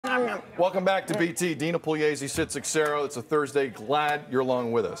Welcome back to BT. Dina Pugliese, Sid Cicero. It's a Thursday. Glad you're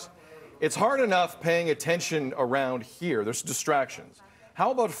along with us. It's hard enough paying attention around here. There's distractions.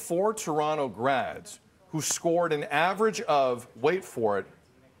 How about 4 Toronto grads who scored an average of, wait for it,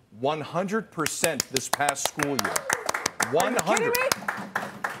 100% this past school year? 100.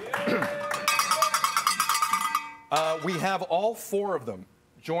 We have all 4 of them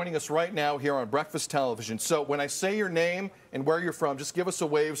joining us right now here on Breakfast Television. So when I say your name and where you're from, just give us a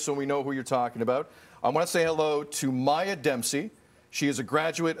wave so we know who you're talking about. I want to say hello to Maya Dempsey. She is a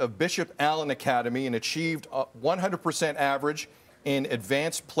graduate of Bishop Allen Academy and achieved a 100% average in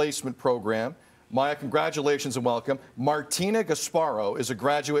advanced placement program. Maya, congratulations and welcome. Martina Gasparo is a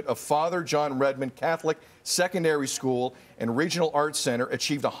graduate of Father John Redmond Catholic Secondary School and Regional Arts Center,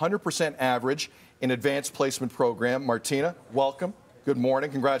 achieved 100% average in advanced placement program. Martina, welcome. Good morning.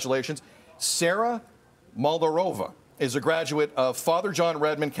 Congratulations. Sarah Moldorova is a graduate of Father John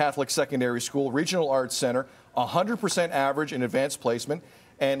Redmond Catholic Secondary School, Regional Arts Center, 100% average in advanced placement.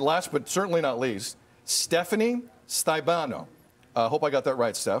 And last but certainly not least, Stephanie Staibano. Hope I got that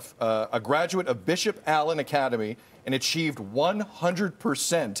right, Steph. A graduate of Bishop Allen Academy and achieved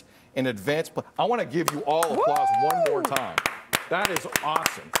 100% in advanced. I want to give you all applause one more time. That is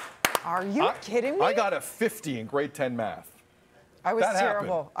awesome. Are you kidding me? I got a 50 in grade 10 math. I was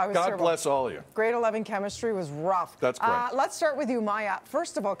terrible. God bless all of you. Grade 11 chemistry was rough. That's great. Let's start with you, Maya.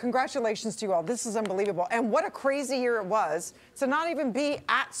 First of all, congratulations to you all. This is unbelievable. And what a crazy year it was to not even be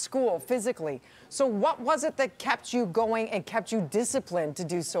at school physically. So what was it that kept you going and kept you disciplined to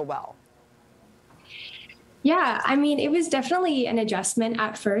do so well? Yeah, I mean, it was definitely an adjustment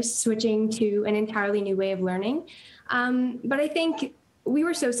at first, switching to an entirely new way of learning. But I think we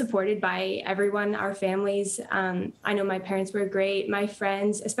were so supported by everyone, our families. I know my parents were great, my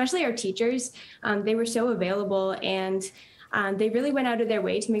friends, especially our teachers. They were so available, and they really went out of their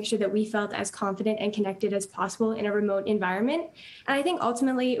way to make sure that we felt as confident and connected as possible in a remote environment. And I think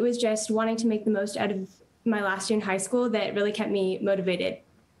ultimately it was just wanting to make the most out of my last year in high school that really kept me motivated.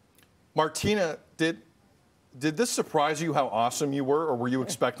 Martina, did this surprise you how awesome you were, or were you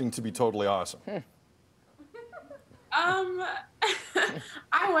expecting to be totally awesome?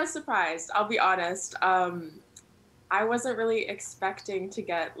 I was surprised, I'll be honest. I wasn't really expecting to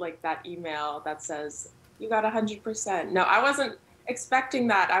get like that email that says, you got 100%. No, I wasn't expecting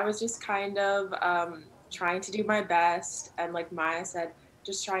that. I was just kind of trying to do my best. And like Maya said,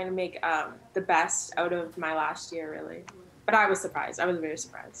 just trying to make the best out of my last year, really. But I was surprised. I was very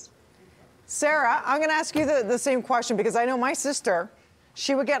surprised. Sarah, I'm going to ask you the same question, because I know my sister,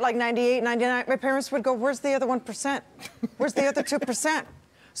 she would get like 98, 99. My parents would go, where's the other 1%? Where's the other 2%?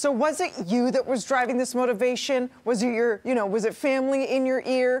 So was it you that was driving this motivation? Was it your, was it family in your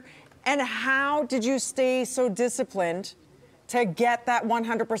ear? And how did you stay so disciplined to get that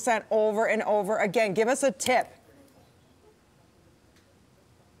 100% over and over again? Give us a tip.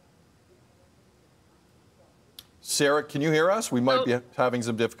 Sarah, can you hear us? We might be having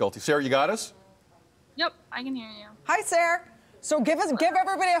some difficulty. Sarah, you got us? Yep, I can hear you. Hi, Sarah. So give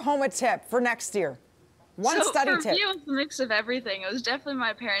everybody at home a tip for next year. One study tip. For me, it was a mix of everything. It was definitely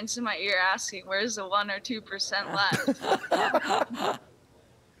my parents in my ear asking, where's the 1 or 2% left?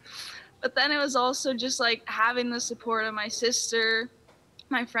 But then it was also just like having the support of my sister,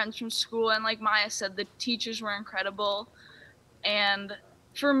 my friends from school, and like Maya said, the teachers were incredible. And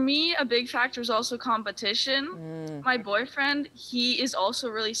for me, a big factor is also competition. My boyfriend, he is also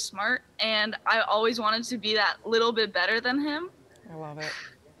really smart, and I always wanted to be that little bit better than him. I love it.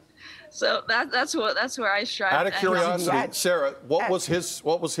 So that's where I strive. Out of curiosity, Sarah, what was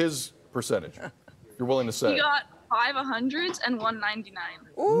his percentage? You're willing to say? He got 5 100s and 199.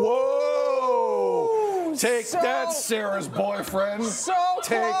 Whoa! Take that, Sarah's boyfriend. So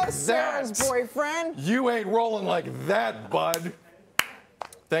Take close, that. Sarah's boyfriend. You ain't rolling like that, bud.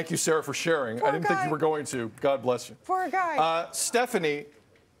 Thank you, Sarah, for sharing. Poor I didn't think you were going to. God bless you. Poor guy. Stephanie,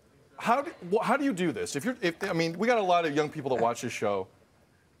 how do you do this? I mean, we got a lot of young people that watch this show.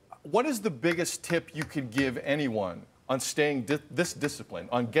 What is the biggest tip you could give anyone on staying this disciplined,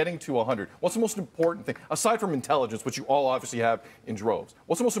 on getting to 100? What's the most important thing, aside from intelligence, which you all obviously have in droves?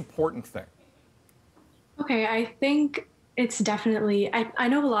 What's the most important thing? Okay, I think it's definitely, I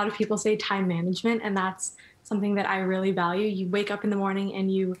know a lot of people say time management, and that's something that I really value. You wake up in the morning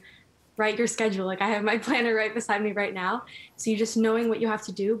and you write your schedule. Like I have my planner right beside me right now. So you're just knowing what you have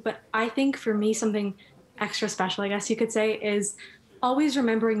to do. But I think for me, something extra special, I guess you could say, is always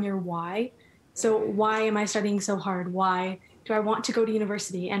remembering your why. So why am I studying so hard? Why do I want to go to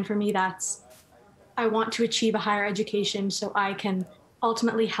university? And for me, that's, I want to achieve a higher education so I can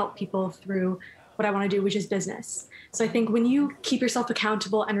ultimately help people through what I want to do, which is business. So I think when you keep yourself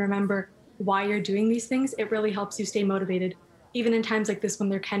accountable and remember why you're doing these things, it really helps you stay motivated, even in times like this when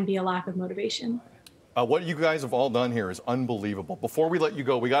there can be a lack of motivation. What you guys have all done here is unbelievable. Before we let you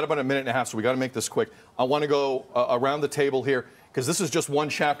go, we got about a minute and a half, so we got to make this quick. I want to go around the table here, because this is just one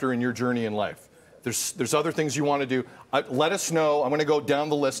chapter in your journey in life. There's other things you want to do. Let us know. I'm going to go down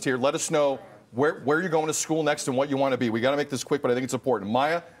the list here. Let us know where you're going to school next and what you want to be. We got to make this quick, but I think it's important.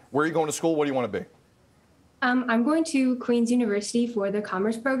 Maya, where are you going to school? What do you want to be? I'm going to Queen's University for the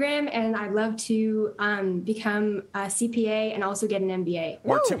commerce program, and I'd love to become a CPA and also get an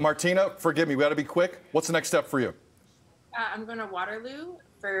MBA. Martina, forgive me, we got to be quick. What's the next step for you? I'm going to Waterloo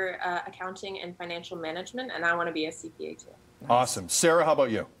for accounting and financial management, and I want to be a CPA too. Awesome. Sarah, how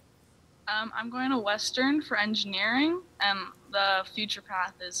about you? I'm going to Western for engineering, and the future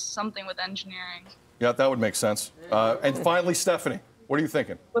path is something with engineering. Yeah, that would make sense. And finally, Stephanie, what are you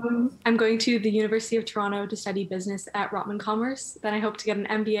thinking? I'm going to the University of Toronto to study business at Rotman Commerce. Then I hope to get an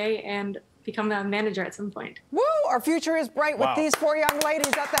MBA and become a manager at some point. Woo! Our future is bright with these 4 young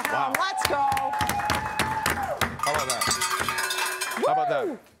ladies at the helm. Let's go! How about that? Woo! How about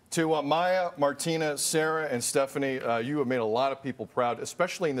that? To Maya, Martina, Sarah, and Stephanie, you have made a lot of people proud,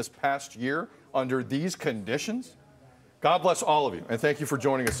 especially in this past year under these conditions. God bless all of you, and thank you for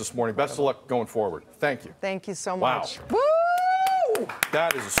joining us this morning. Best of luck going forward. Thank you. Thank you so much. Wow. Woo!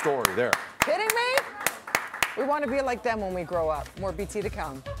 That is a story there. Kidding me? We want to be like them when we grow up. More BT to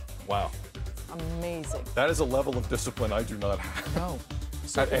come. Wow. Amazing. That is a level of discipline I do not have. No.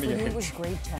 So at any for you, age. it was grade 10.